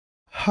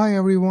Hi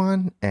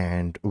everyone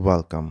and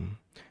welcome.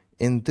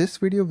 In this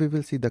video, we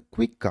will see the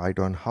quick guide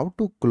on how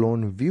to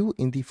clone view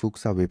in the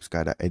FUXA Web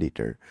SCADA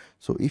editor.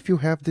 So if you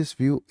have this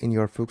view in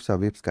your FUXA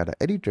Web SCADA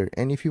editor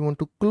and if you want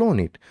to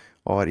clone it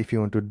or if you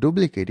want to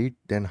duplicate it,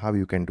 then how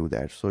you can do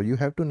that? So you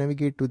have to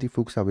navigate to the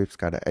FUXA Web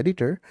SCADA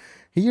editor.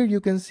 Here you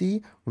can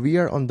see we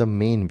are on the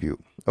main view.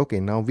 Okay,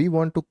 now we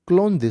want to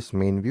clone this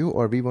main view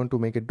or we want to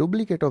make a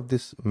duplicate of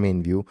this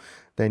main view.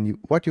 Then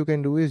what you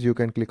can do is you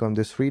can click on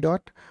this three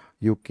dot.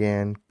 You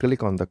can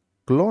click on the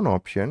clone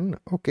option.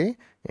 Okay,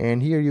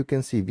 and here you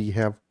can see we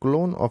have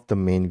clone of the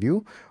main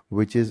view,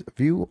 which is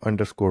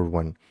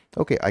view_1.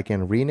 Okay, I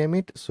can rename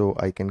it, so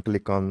I can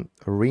click on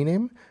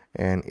rename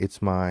and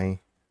it's my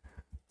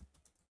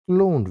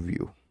cloned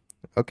view.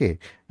 Okay,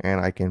 and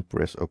I can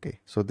press OK.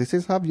 So this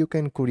is how you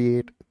can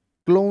create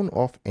clone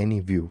of any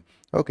view.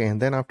 Okay,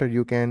 and then after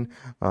you can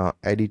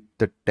edit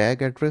the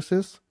tag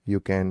addresses, you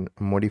can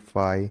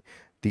modify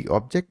the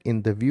object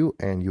in the view,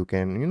 and you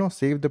can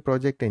save the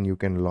project and you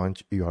can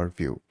launch your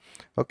view.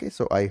 Okay,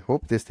 so I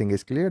hope this thing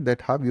is clear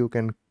that how you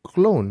can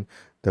clone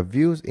the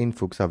views in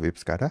FUXA Web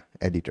SCADA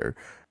editor.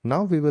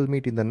 Now we will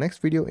meet in the next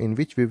video in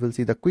which we will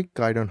see the quick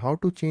guide on how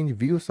to change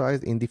view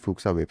size in the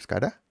FUXA Web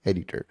SCADA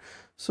editor.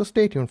 So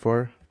stay tuned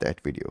for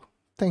that video.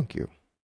 Thank you.